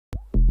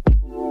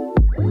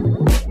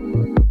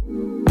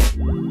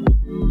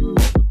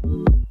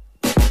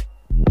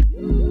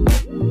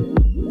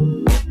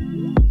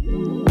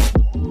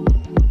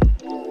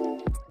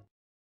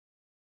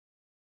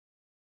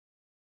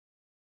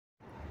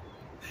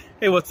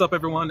Hey, what's up,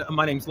 everyone?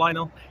 My name's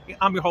Lionel.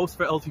 I'm your host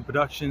for LT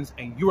Productions,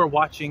 and you are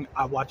watching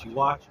I Watch You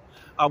Watch.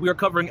 We are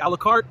covering a la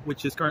Carte,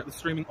 which is currently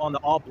streaming on the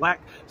all-black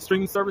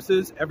streaming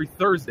services every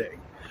Thursday.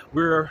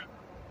 We're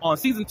on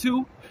Season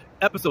 2,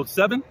 Episode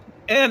 7,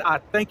 and I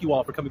thank you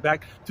all for coming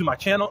back to my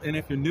channel. And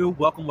if you're new,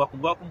 welcome,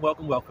 welcome, welcome,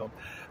 welcome, welcome.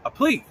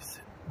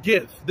 Please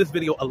give this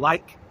video a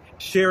like,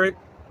 share it.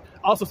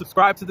 Also,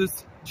 subscribe to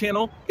this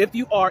channel if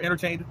you are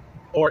entertained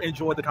or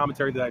enjoy the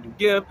commentary that I do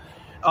give.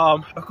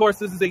 Of course,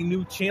 this is a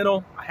new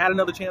channel. I had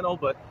another channel,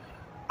 but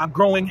I'm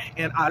growing,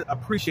 and I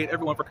appreciate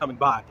everyone for coming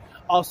by.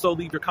 Also,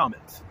 leave your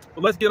comments.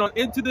 But let's get on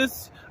into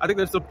this. I think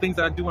there's some things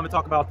that I do want to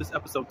talk about this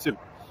episode too.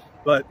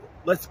 But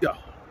let's go.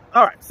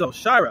 All right, so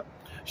Shira,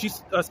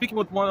 she's speaking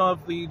with one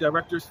of the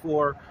directors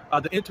for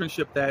the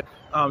internship that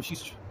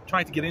she's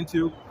trying to get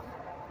into.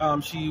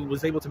 She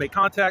was able to make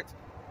contact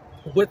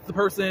with the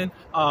person.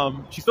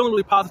 She's feeling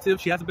really positive.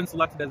 She hasn't been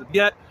selected as of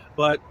yet,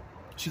 but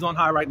she's on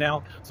high right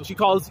now. So she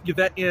calls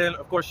Yvette in.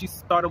 Of course, she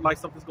started like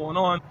something's going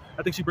on.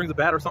 I think she brings a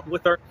bat or something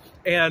with her.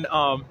 And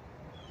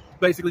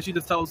basically she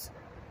just tells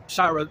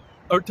Shira,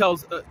 or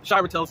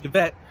Shira tells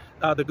Yvette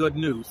the good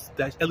news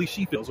that at least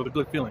she feels, or the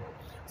good feeling.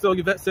 So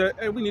Yvette said,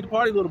 hey, we need to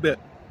party a little bit.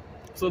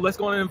 So let's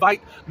go and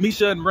invite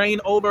Misha and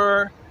Rain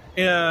over.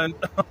 And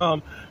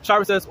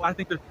Shira says, well, I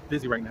think they're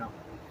busy right now.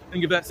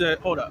 And Yvette said,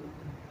 hold up.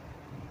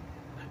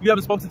 You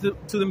haven't spoken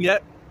to them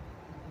yet?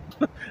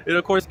 And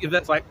of course,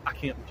 Yvette's like, I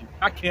can't with you.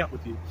 I can't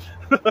with you.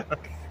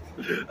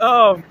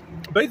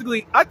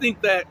 Basically, I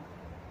think that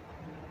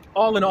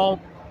all in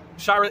all,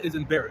 Shira is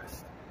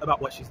embarrassed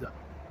about what she's done.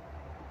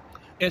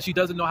 And she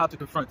doesn't know how to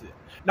confront it.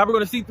 Now we're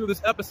going to see through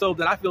this episode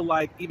that I feel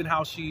like even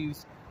how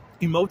she's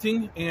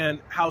emoting and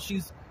how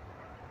she's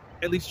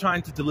at least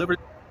trying to deliver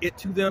it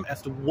to them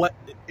as to what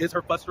is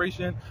her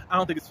frustration, I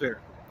don't think it's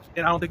fair.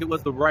 And I don't think it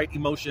was the right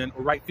emotion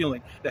or right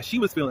feeling that she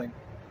was feeling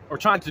or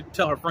trying to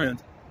tell her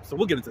friends. So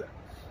we'll get into that.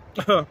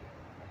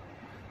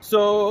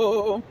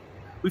 So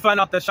we find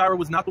out that Shira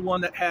was not the one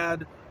that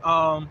had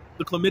the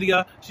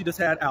chlamydia. She just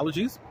had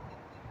allergies.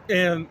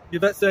 And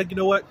Yvette said, you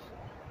know what?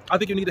 I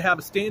think you need to have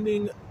a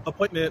standing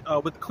appointment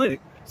with the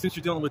clinic since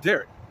you're dealing with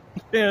Derek.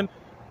 And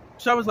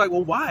Shira's like,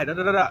 well, why? Da,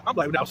 da, da, da. I'm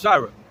like, now,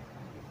 Shira.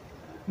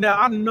 Now,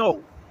 I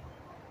know.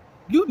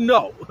 You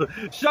know.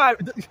 Shira.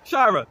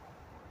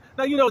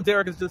 Now, you know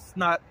Derek is just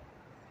not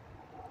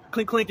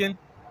clinking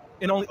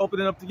and only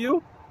opening up to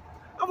you.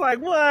 I'm like,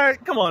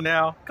 what? Come on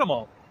now. Come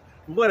on.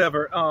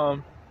 Whatever.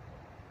 And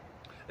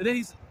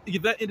then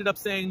Yvette ended up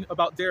saying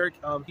about Derek,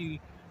 he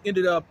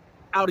ended up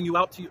outing you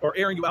out to, or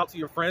airing you out to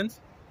your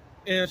friends.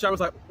 And Shira was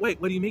like, wait,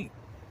 what do you mean?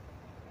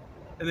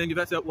 And then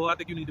Yvette said, well, I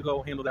think you need to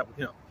go handle that with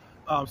him.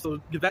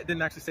 So Yvette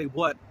didn't actually say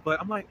what, but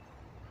I'm like,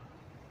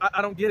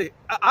 I don't get it.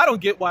 I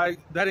don't get why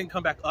that didn't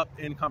come back up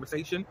in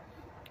conversation.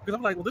 Because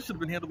I'm like, well, this should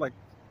have been handled like,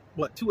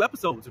 what, 2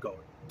 episodes ago?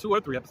 2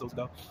 or 3 episodes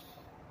ago.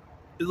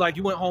 It's like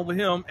you went home with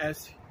him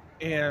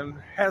and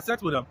had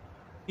sex with him,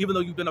 even though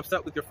you've been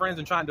upset with your friends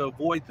and trying to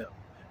avoid them.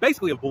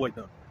 Basically avoid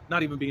them,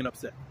 not even being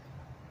upset.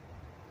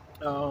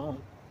 All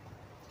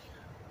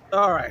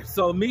right,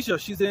 so Misha,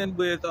 she's in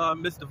with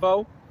Miss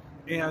DeVoe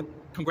and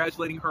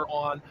congratulating her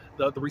on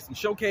the recent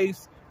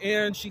showcase,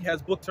 and she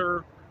has booked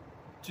her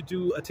to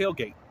do a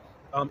tailgate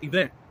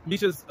event.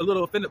 Misha's a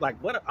little offended, like,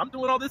 what? I'm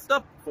doing all this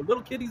stuff for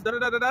little kiddies,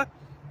 da-da-da-da-da.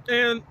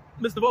 And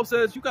Miss DeVoe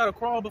says, you gotta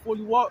crawl before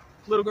you walk,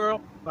 little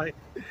girl. Like,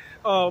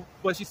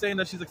 but she's saying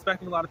that she's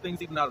expecting a lot of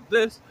things even out of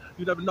this.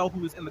 You never know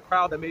who is in the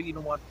crowd that may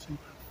even want to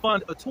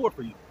fund a tour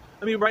for you.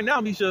 I mean, right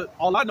now, Misha,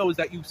 all I know is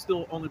that you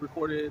still only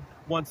recorded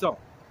 1 song.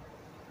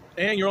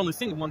 And you're only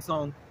singing 1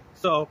 song.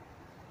 So,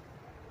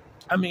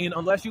 I mean,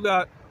 unless you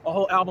got a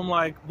whole album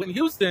like Whitney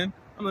Houston,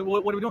 I'm like,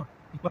 what are we doing?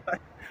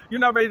 You're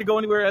not ready to go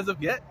anywhere as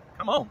of yet?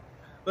 Come on.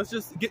 Let's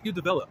just get you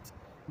developed.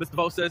 Miss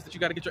DeVoe says that you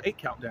got to get your 8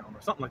 count down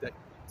or something like that.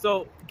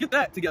 So, get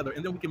that together,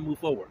 and then we can move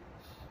forward.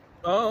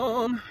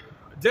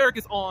 Derek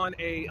is on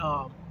a,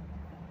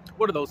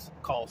 what are those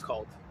calls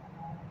called?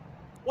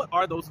 What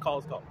are those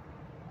calls called?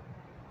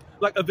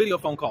 Like a video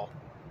phone call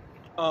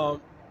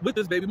with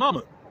his baby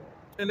mama.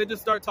 And they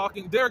just start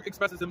talking. Derek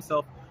expresses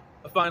himself,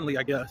 finally,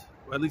 I guess,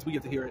 or at least we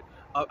get to hear it,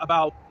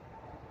 about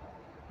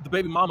the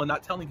baby mama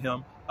not telling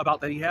him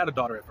about that he had a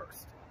daughter at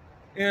first.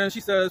 And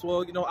she says,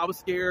 well, you know, I was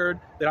scared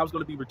that I was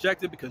going to be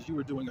rejected because you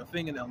were doing a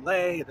thing in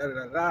LA,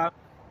 da-da-da-da,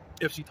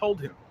 if she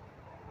told him.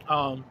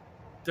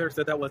 Derek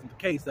said that wasn't the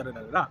case,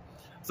 da-da-da-da-da.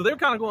 So they're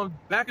kind of going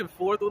back and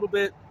forth a little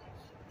bit.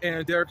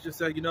 And Derek just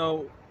said, you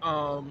know,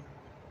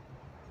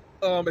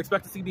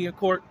 expect to see me in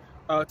court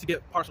to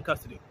get partial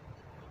custody.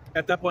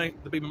 At that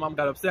point, the baby mom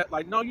got upset,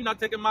 like, no, you're not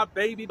taking my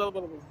baby, blah,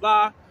 blah, blah, blah,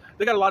 blah.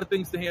 They got a lot of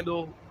things to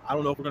handle. I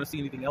don't know if we're going to see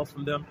anything else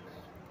from them,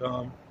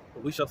 but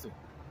we shall see.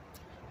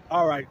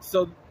 All right,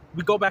 so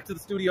we go back to the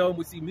studio and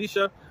we see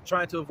Misha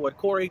trying to avoid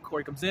Corey.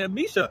 Corey comes in.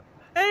 Misha,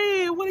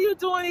 hey, what are you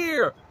doing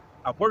here?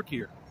 I work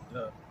here.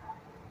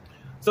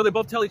 So they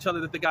both tell each other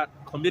that they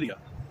got chlamydia.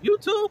 You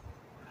too?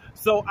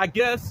 So I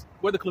guess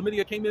where the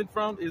chlamydia came in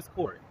from is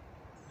Corey.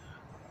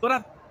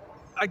 But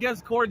I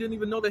guess Corey didn't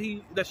even know that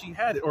she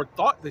had it, or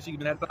thought that she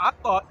even had it. But I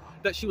thought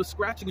that she was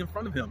scratching in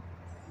front of him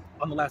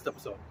on the last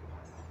episode.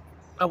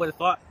 I would have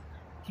thought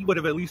he would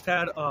have at least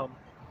had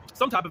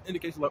some type of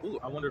indication like, ooh,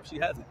 I wonder if she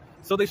has it.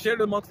 So they shared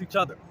it amongst each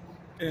other.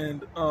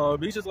 And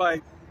Misha's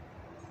like,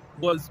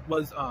 was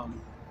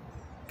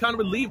kind of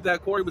relieved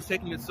that Corey was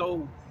taking it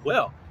so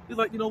well. He's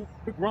like,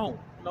 we're grown.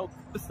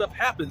 This stuff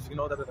happens,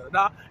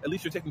 At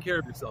least you're taking care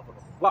of yourself, blah,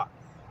 blah, blah.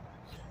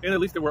 And at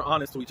least they were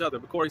honest to each other.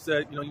 But Corey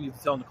said, you need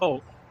to tell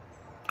Nicole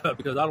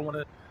because I don't want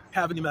to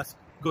have any mess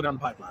go down the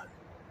pipeline.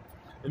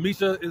 And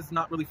Misha is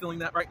not really feeling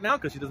that right now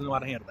because she doesn't know how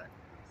to handle that.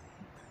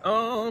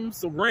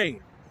 So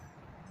Rain.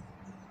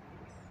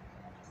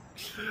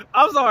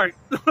 I'm sorry.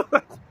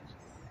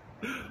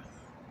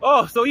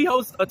 Oh, so he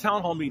hosts a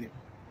town hall meeting.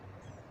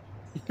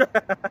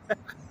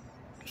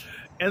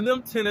 And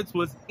them tenants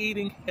was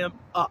eating him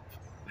up.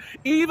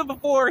 Even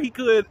before he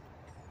could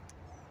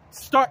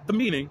start the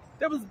meeting,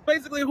 that was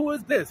basically, who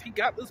is this? He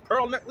got this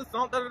pearl necklace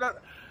on. Da, da, da.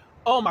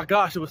 Oh my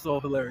gosh, it was so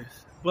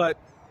hilarious. But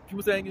he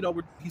was saying,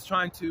 he's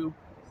trying to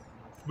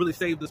really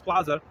save this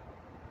plaza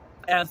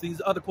as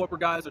these other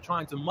corporate guys are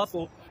trying to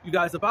muscle you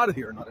guys up out of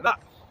here.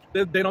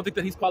 They don't think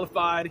that he's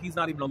qualified. He's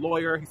not even a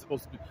lawyer. He's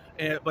supposed to be,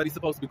 but he's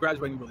supposed to be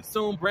graduating really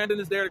soon. Brandon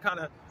is there to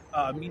kind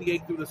of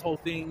mediate through this whole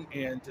thing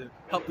and to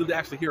help them to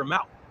actually hear him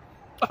out.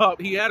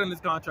 He had in his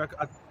contract,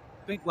 I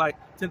think, like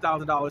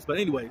 $10,000. But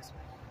anyways,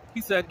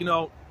 he said,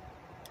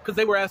 because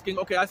they were asking,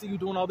 okay, I see you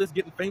doing all this,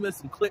 getting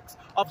famous and clicks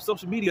off of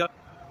social media.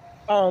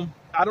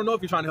 I don't know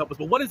if you're trying to help us,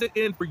 but what is it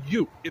in for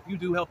you if you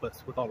do help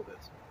us with all of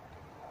this?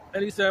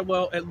 And he said,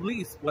 well, at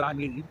least what I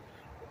need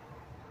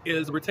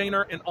is a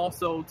retainer and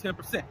also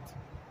 10%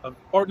 of,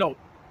 or no,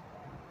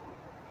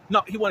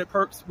 he wanted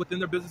perks within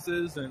their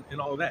businesses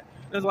and all of that.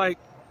 And it's like,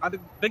 I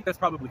think that's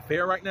probably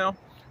fair right now,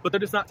 but they're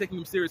just not taking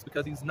him serious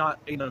because he's not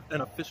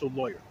an official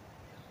lawyer.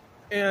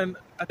 And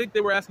I think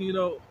they were asking,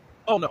 oh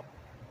no.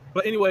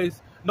 But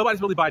anyways,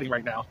 nobody's really biting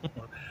right now.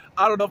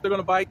 I don't know if they're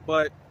going to bite,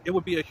 but it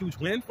would be a huge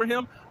win for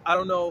him. I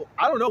don't know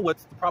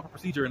what's the proper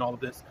procedure in all of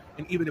this,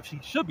 and even if she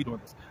should be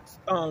doing this.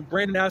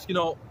 Brandon asked,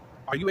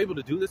 are you able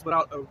to do this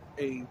without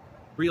a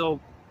real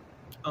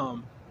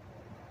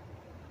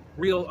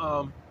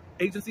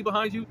agency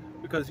behind you?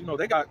 Because,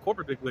 they got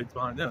corporate bigwigs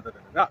behind them. Da, da,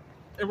 da, da.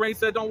 And Ray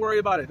said, don't worry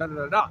about it. Da,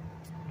 da, da,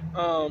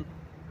 da.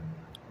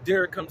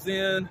 Derek comes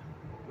in.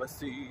 Let's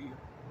see.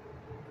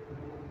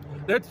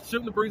 They're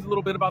shooting the breeze a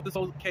little bit about this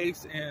whole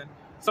case, and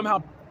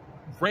somehow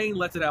Rain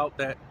lets it out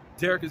that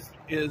Derek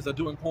is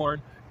doing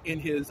porn in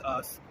his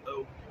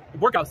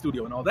workout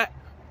studio and all that.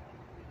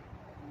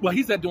 Well,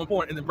 he said doing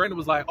porn, and then Brandon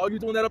was like, oh, you're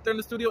doing that up there in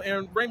the studio?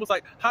 And Rain was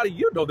like, how do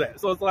you know that?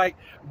 So it's like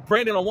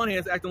Brandon on one hand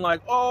is acting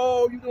like,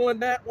 oh, you doing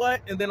that, what?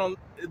 And then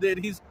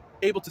he's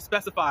able to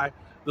specify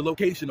the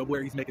location of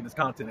where he's making his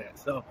content at.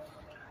 So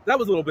that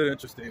was a little bit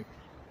interesting.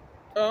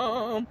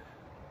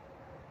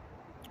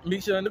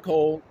 Misha and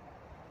Nicole,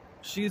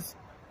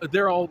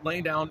 they're all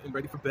laying down and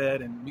ready for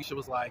bed, and Misha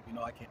was like,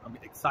 I'm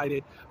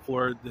excited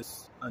for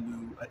this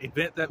new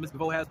event that Miss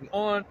DeVoe has me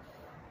on.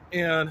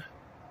 And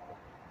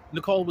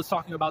Nicole was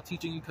talking about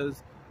teaching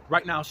because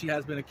right now she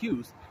has been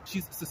accused.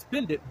 She's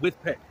suspended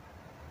with pay.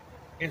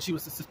 And she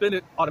was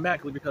suspended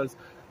automatically because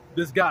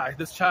this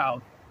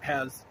child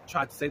has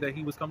tried to say that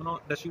she was coming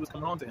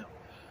on to him.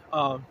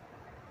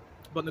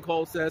 But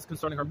Nicole says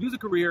concerning her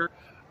music career,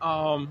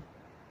 hopefully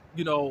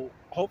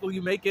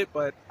you make it,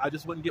 but I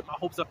just wouldn't get my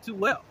hopes up too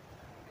well.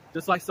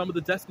 Just like some of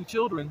the Destiny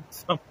children,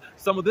 some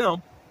of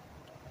them,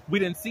 we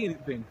didn't see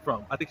anything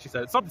from. I think she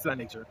said something to that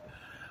nature.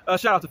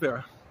 Shout out to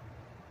Farrah.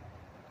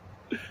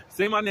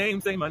 Say my name,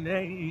 say my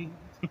name.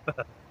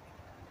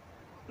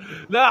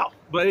 No,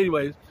 but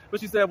anyways, but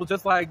she said, well,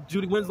 just like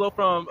Judy Winslow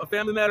from A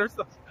Family Matters.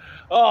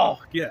 Oh,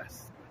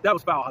 yes. That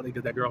was foul how they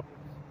did that, girl.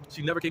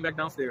 She never came back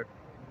downstairs.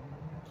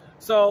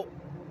 So,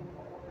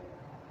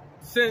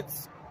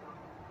 since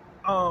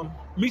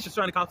Misha's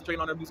trying to concentrate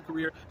on her music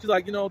career, she's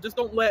like, just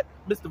don't let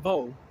Miss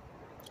DeVoe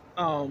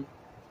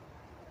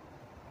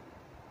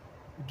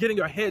get in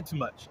your head too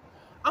much.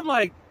 I'm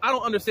like, I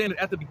don't understand it.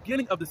 At the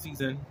beginning of the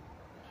season,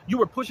 you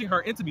were pushing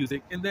her into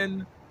music, and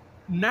then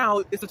now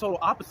it's the total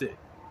opposite.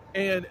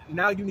 And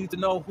now you need to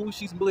know who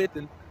she's with,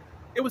 and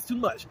it was too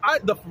much.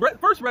 The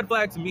first red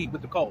flag to me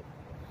with Nicole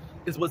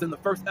was in the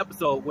first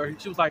episode where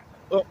she was like,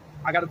 oh,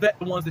 I got to vet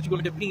the ones that you're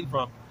going to get peened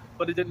from.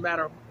 But it didn't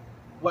matter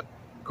what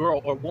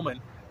girl or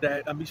woman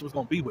that Misha was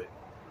going to be with.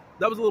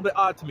 That was a little bit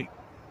odd to me.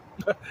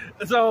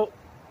 So,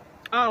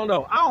 I don't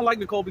know. I don't like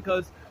Nicole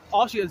because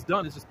all she has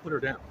done is just put her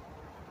down.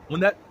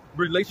 When that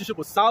relationship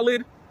was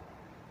solid,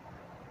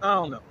 I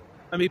don't know.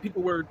 I mean,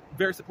 people were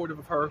very supportive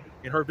of her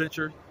in her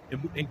venture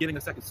in getting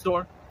a second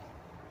store.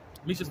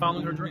 Misha's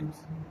following her dreams.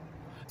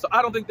 So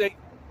I don't think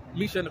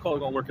Misha and Nicole are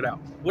going to work it out.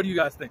 What do you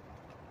guys think?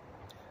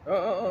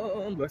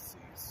 Let's see.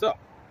 So,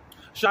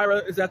 Shira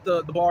is at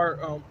the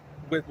bar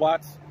with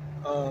Watts.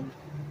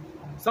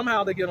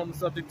 Somehow they get on the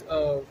subject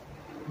of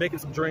making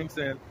some drinks,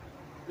 and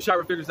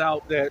Shira figures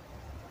out that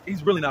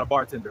he's really not a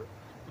bartender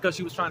because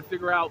she was trying to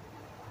figure out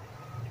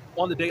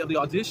on the day of the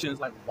auditions,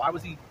 like, why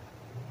was he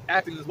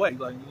acting this way?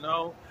 Like,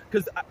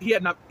 because he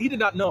did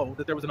not know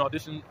that there was an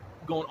audition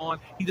going on.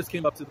 He just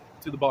came up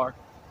to the bar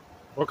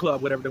or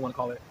club, whatever they want to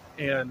call it,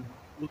 and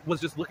was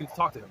just looking to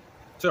talk to him.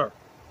 Sure.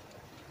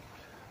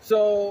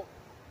 So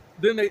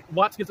then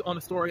Watts gets on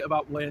a story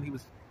about when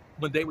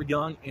they were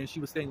young and she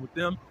was staying with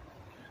them.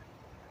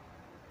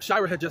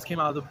 Shira had just came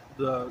out of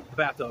the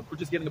bathtub, or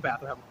just getting a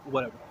bath or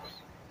whatever.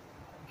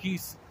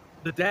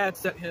 The dad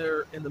set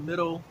her in the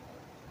middle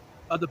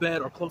of the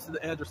bed or close to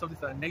the edge or something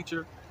of that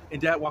nature, and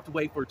dad walked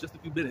away for just a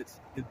few minutes,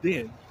 and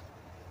then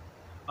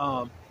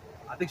I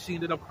think she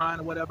ended up crying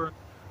or whatever,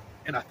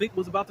 and I think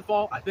was about to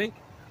fall. I think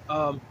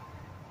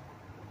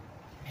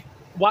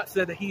Watts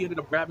said that he ended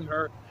up grabbing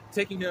her,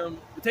 taking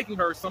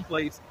her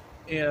someplace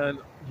and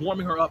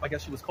warming her up. I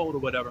guess she was cold or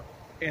whatever,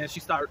 and she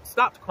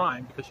stopped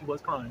crying because she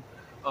was crying,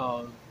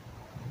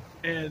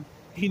 and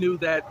he knew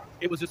that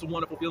it was just a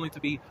wonderful feeling to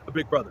be a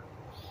big brother.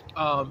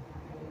 And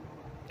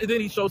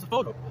then he shows a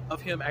photo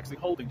of him actually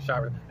holding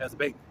Shira as a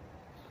baby.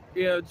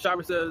 And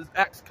Shira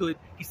asks, could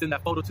he send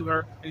that photo to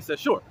her? And he says,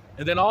 sure.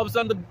 And then all of a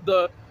sudden,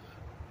 the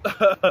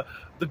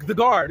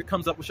guard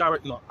comes up with Shira.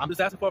 I'm just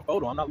asking for a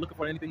photo. I'm not looking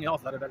for anything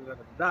else. Da, da, da, da,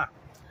 da, da.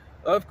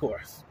 Of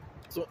course.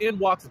 So in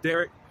walks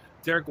Derek.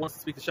 Derek wants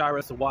to speak to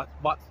Shira, so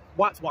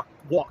Watts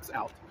walks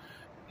out.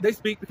 They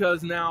speak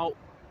because now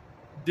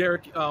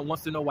Derek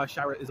wants to know why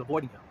Shira is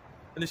avoiding him.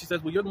 And then she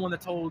says, well, you're the one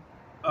that told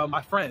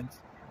my friends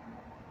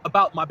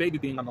about my baby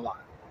being on the line.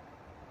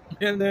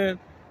 And then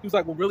he was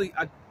like, well, really,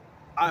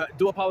 I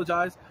do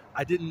apologize.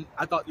 I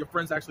thought your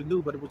friends actually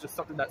knew, but it was just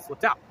something that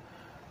slipped out.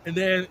 And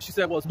then she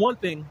said, well, it's one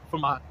thing for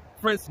my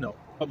friends to know,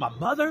 but my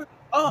mother?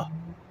 Oh,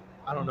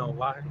 I don't know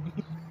why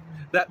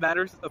that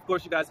matters. Of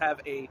course, you guys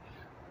have a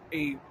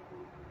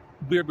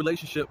weird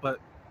relationship, but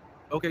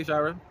okay,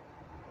 Shira.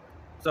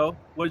 So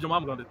what is your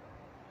mom going to do?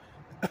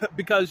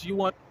 Because you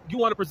want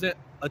to present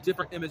a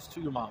different image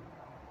to your mom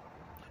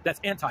that's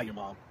anti your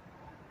mom.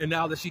 And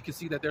now that she can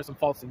see that there's some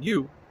faults in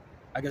you,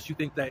 I guess you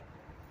think that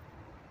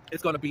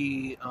it's going to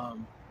be, how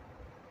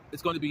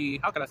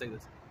can I say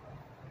this?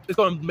 It's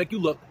going to make you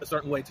look a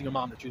certain way to your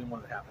mom that you didn't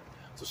want to happen.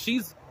 So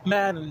she's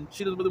mad and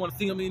she doesn't really want to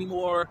see him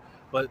anymore,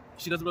 but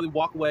she doesn't really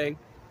walk away.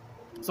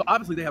 So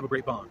obviously they have a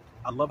great bond.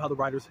 I love how the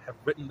writers have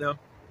written them,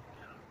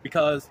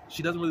 because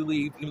she doesn't really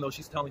leave, even though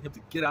she's telling him to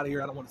get out of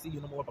here. I don't want to see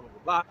you no more, blah, blah,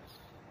 blah, blah.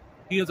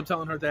 He ends up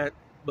telling her that,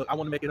 look, I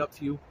want to make it up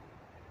to you.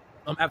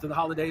 After the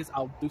holidays,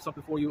 I'll do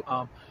something for you.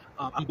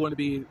 I'm going to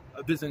be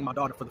visiting my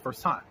daughter for the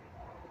first time.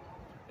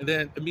 And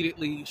then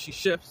immediately she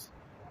shifts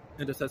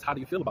and just says, how do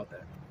you feel about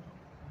that?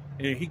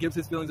 And he gives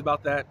his feelings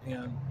about that,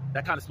 and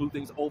that kind of smooths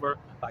things over.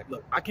 Like,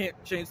 look, I can't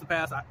change the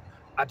past.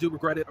 I do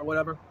regret it or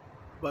whatever.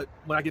 But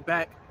when I get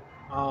back,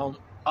 I'll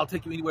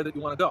take you anywhere that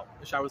you want to go.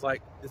 And Shira was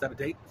like, is that a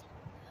date?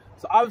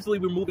 So obviously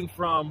we're moving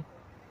from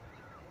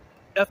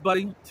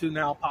F-buddy to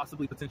now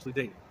possibly potentially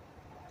dating.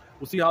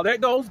 We'll see how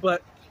that goes,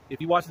 but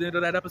if you watch the end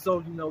of that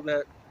episode, you know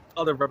that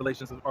other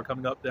revelations are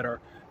coming up that are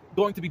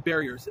going to be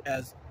barriers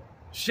as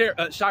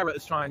Shira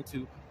is trying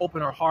to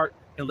open her heart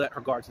and let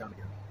her guards down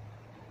again.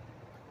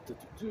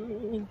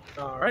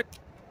 All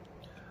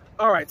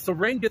right. So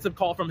Rain gets a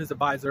call from his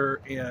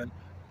advisor, and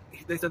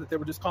they said that they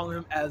were just calling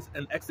him as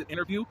an exit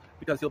interview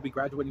because he'll be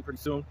graduating pretty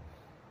soon.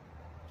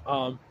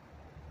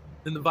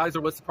 Then the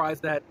advisor was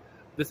surprised that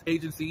this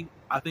agency,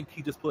 I think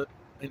he just put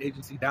an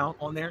agency down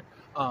on there,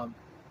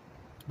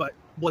 but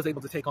was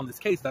able to take on this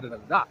case.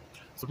 So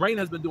Rain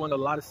has been doing a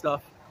lot of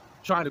stuff,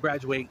 trying to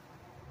graduate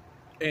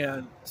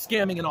and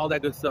scamming and all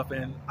that good stuff,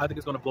 and I think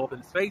it's going to blow up in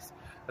his face.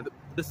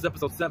 This is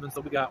episode 7,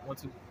 so we got 1,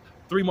 2,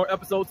 3 more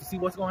episodes to see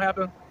what's going to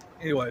happen.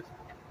 Anyways,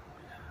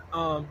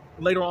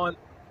 later on,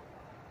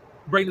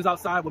 Brain is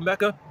outside with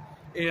Mecca,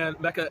 and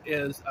Mecca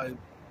is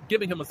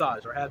giving him a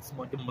massage, or had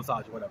someone give him a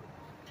massage or whatever.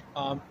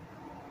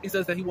 He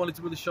says that he wanted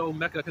to really show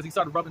Mecca, because he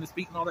started rubbing his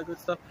feet and all that good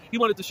stuff. He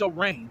wanted to show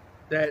Rain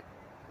that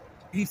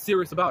he's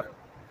serious about her.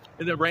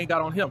 And then Rain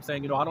got on him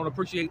saying, I don't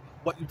appreciate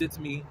what you did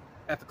to me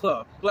at the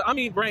club. But I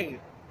mean, Rain,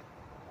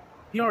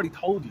 he already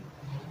told you.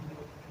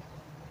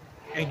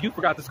 And you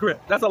forgot the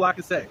script. That's all I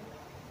can say.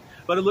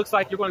 But it looks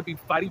like you're going to be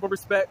fighting for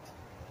respect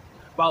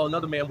while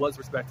another man was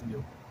respecting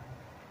you.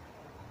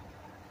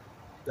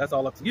 That's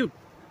all up to you.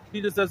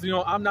 He just says,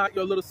 I'm not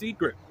your little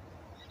secret.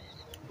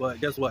 But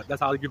guess what?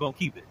 That's how you're going to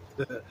keep it.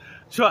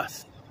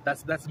 Trust.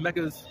 That's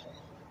Mecca's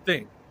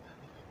thing.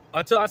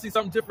 Until I see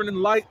something different in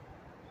the light,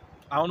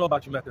 I don't know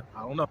about you, Mecca.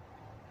 I don't know.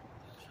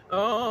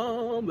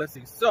 Let's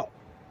see. So,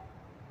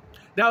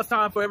 now it's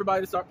time for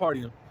everybody to start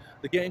partying.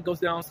 The game goes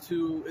down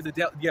to,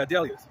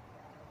 Delia's.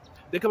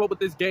 They come up with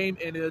this game,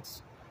 and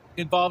it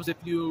involves, if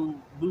you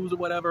lose or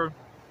whatever,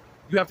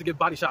 you have to give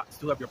body shots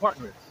to whoever your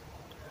partner is.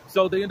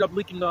 So they end up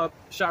linking up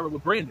Shira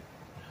with Brandon,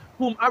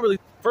 whom I really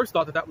first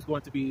thought that was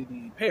going to be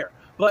the pair.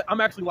 But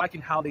I'm actually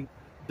liking how they've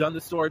done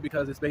this story,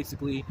 because it's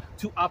basically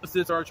two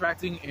opposites are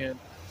attracting, and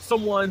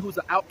someone who's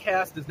an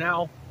outcast is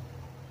now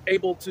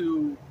able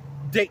to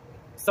date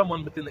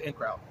someone within the in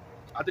crowd.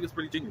 I think it's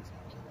pretty genius.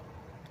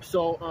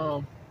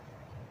 So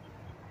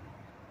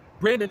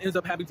Brandon ends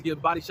up having to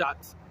give body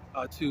shots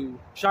to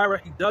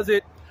Shira. He does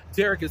it.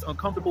 Derek is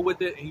uncomfortable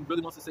with it, and he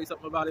really wants to say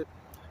something about it.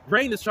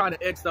 Rain is trying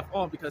to egg stuff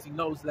on because he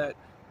knows that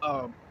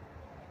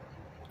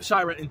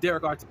Shira and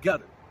Derek are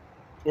together,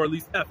 or at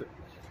least effing.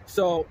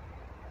 So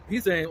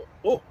he's saying,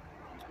 oh,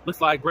 looks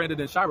like Brandon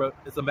and Shira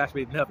is a match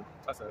made in heaven.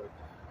 I said,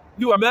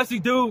 you are messy,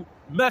 dude.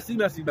 Messy,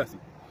 messy, messy.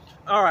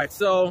 All right,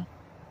 so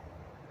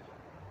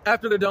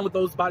after they're done with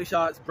those body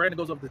shots, Brandon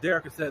goes over to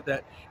Derek and said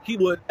that he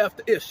would F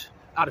the ish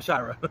out of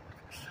Shira.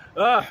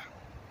 I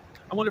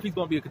wonder if he's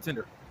going to be a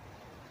contender.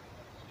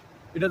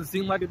 It doesn't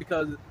seem like it,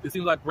 because it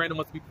seems like Brandon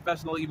wants to be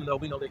professional, even though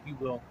we know that he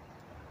will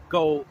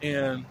go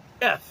and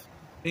F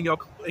in your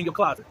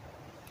closet,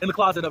 in the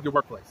closet of your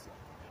workplace.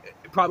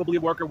 Probably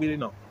a worker, we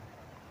didn't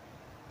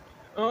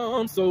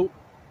know. So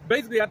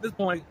basically at this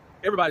point,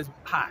 everybody's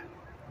high.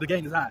 The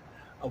gang is high.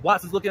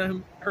 Watson's looking at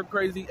her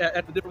crazy,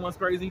 at the different ones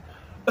crazy.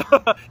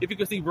 If you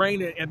can see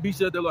Rain and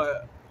Misha, they're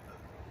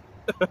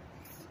like,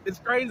 it's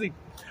crazy.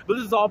 But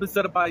this has all been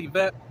set up by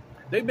Yvette.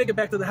 They make it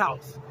back to the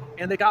house,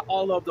 and they got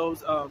all of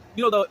those,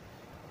 you know,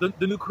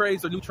 the new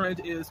craze or new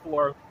trend is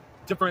for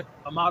different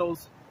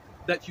models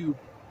that you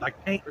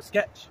like paint or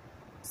sketch,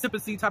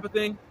 sympathy type of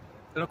thing.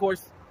 And of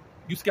course,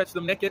 you sketch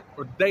them naked,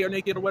 or they are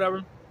naked, or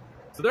whatever.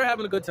 So they're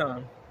having a good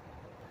time,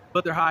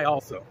 but they're high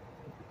also.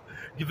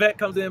 Yvette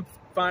comes in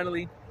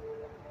finally.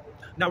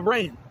 Now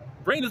Rain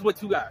is with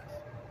two guys,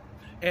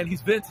 and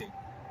he's venting.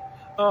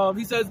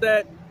 He says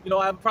that, you know,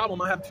 I have a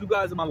problem. I have two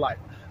guys in my life.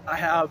 I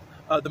have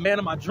the man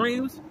of my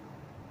dreams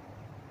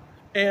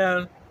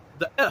and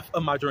the F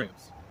of my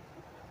dreams.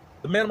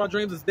 The man of my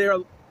dreams is there.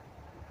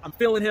 I'm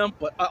feeling him,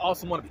 but I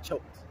also want to be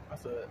choked. I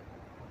said,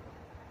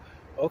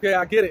 okay,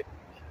 I get it.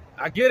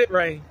 I get it,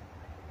 Rain.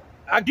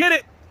 I get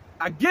it.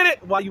 I get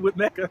it. Why you with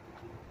Mecca?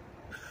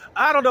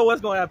 I don't know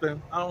what's going to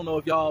happen. I don't know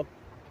if y'all,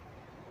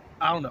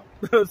 I don't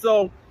know.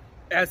 So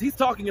as he's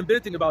talking and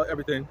venting about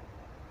everything,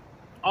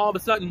 all of a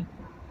sudden,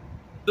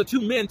 the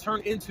two men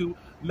turn into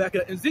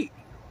Mecca and Zeke.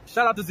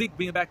 Shout out to Zeke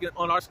being back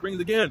on our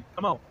screens again.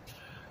 Come on.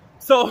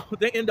 So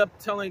they end up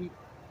telling,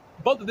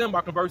 both of them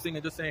are conversing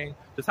and just saying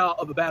just how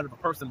bad of a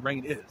person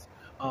Rain is.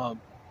 And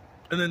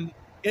then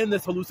in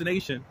this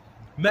hallucination,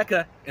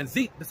 Mecca and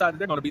Zeke decided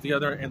they're going to be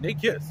together, and they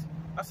kiss.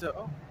 I said,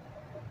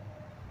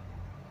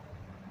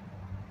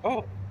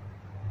 oh,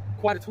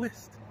 quite a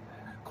twist.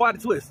 Quite a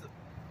twist.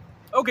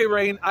 Okay,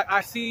 Rain,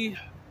 I see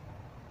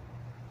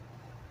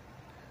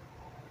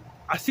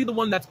the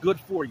one that's good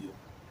for you,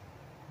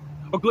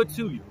 or good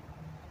to you,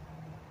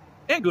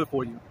 and good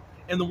for you,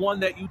 and the one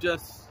that you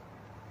just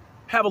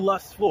have a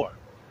lust for.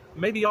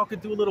 Maybe y'all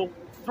could do a little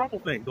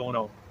throuple thing going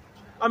on.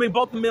 I mean,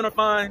 both the men are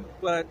fine,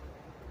 but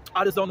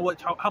I just don't know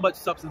how much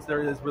substance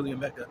there is really in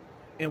Mecca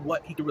and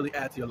what he can really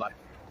add to your life.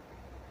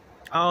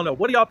 I don't know.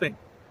 What do y'all think?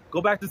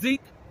 Go back to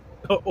Zeke,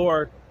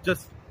 or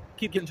just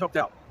keep getting choked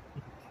out?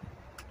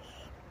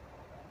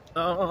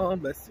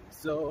 Let's see.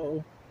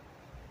 So,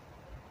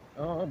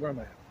 where am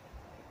I at?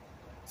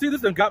 See,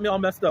 this done got me all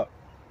messed up.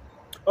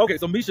 Okay,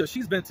 so Misha,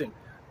 she's venting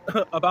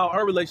about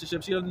her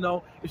relationship. She doesn't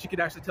know if she could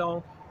actually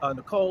tell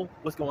Nicole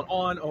what's going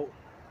on,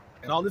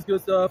 and all this good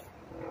stuff.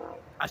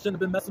 I shouldn't have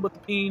been messing with the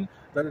peen,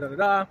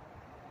 da-da-da-da-da.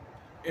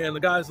 And the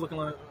guy's looking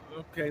like,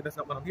 okay, that's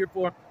not what I'm here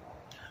for.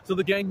 So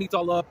the gang meets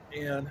all up,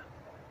 and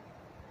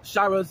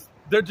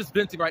they're just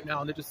venting right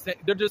now, and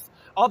they're just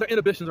all their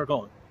inhibitions are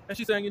gone. And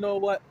she's saying, you know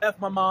what, F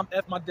my mom,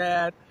 F my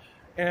dad,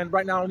 and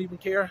right now I don't even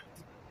care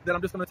that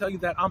I'm just going to tell you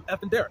that I'm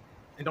effing Derek,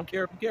 and don't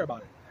care if you care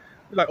about it.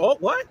 You're like, oh,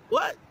 what?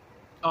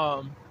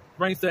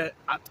 Rain said,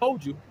 I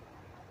told you,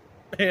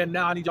 and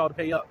now I need y'all to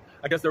pay up.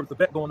 I guess there was a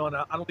bet going on.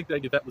 I don't think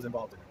that Yvette was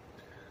involved in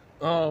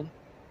it.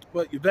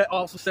 But Yvette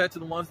also said to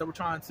the ones that were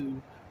trying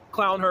to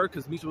clown her,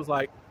 because Misha was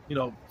like, you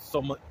know,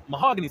 so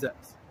Mahogany's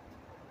ex.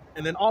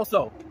 And then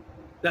also,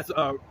 that's,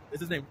 is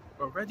his name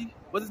Reggie?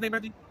 What's his name,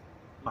 Reggie?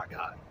 My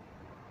God.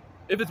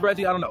 If it's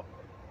Reggie, I don't know.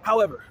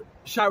 However,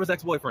 Shira's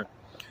ex-boyfriend.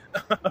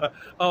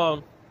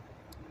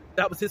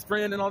 That was his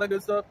friend and all that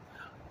good stuff.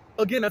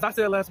 Again, as I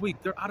said last week,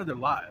 they're out of their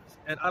lives.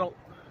 And I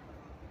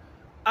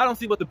don't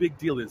see what the big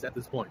deal is at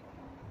this point.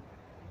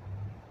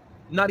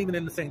 Not even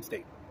in the same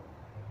state.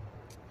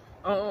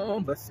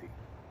 Let's see.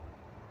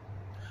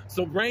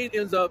 So Rain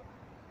ends up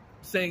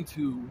saying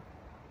to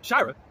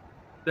Shira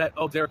that,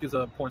 oh, Derek is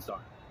a porn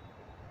star.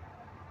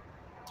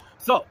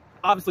 So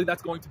obviously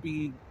that's going to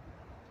be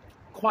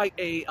quite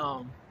a,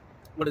 a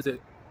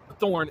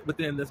thorn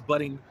within this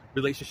budding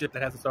relationship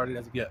that hasn't started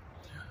as of yet.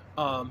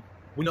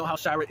 We know how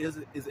Shira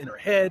is in her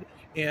head,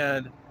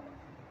 and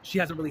she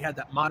hasn't really had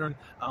that modern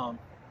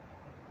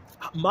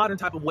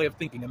type of way of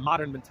thinking and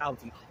modern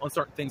mentality on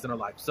certain things in her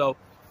life. So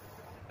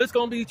it's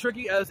going to be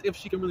tricky as if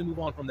she can really move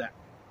on from that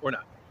or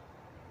not.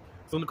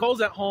 So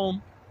Nicole's at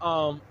home.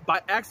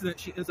 By accident,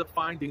 she ends up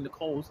finding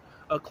Nicole's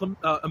a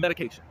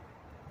medication.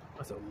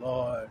 I said,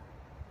 Lord.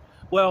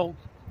 Well,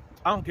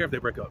 I don't care if they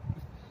break up.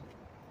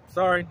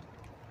 Sorry.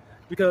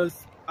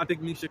 Because I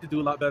think Misha could do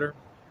a lot better.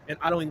 And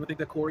I don't even think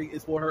that Corey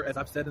is for her, as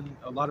I've said in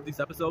a lot of these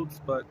episodes.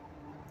 But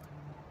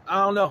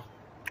I don't know.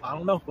 I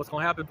don't know what's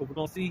going to happen, but we're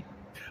going to see.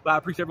 But I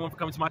appreciate everyone for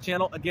coming to my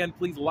channel. Again,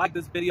 please like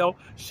this video,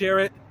 share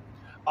it.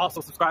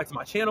 Also, subscribe to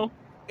my channel,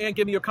 and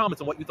give me your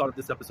comments on what you thought of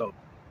this episode.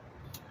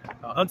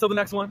 Until the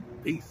next one,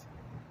 peace.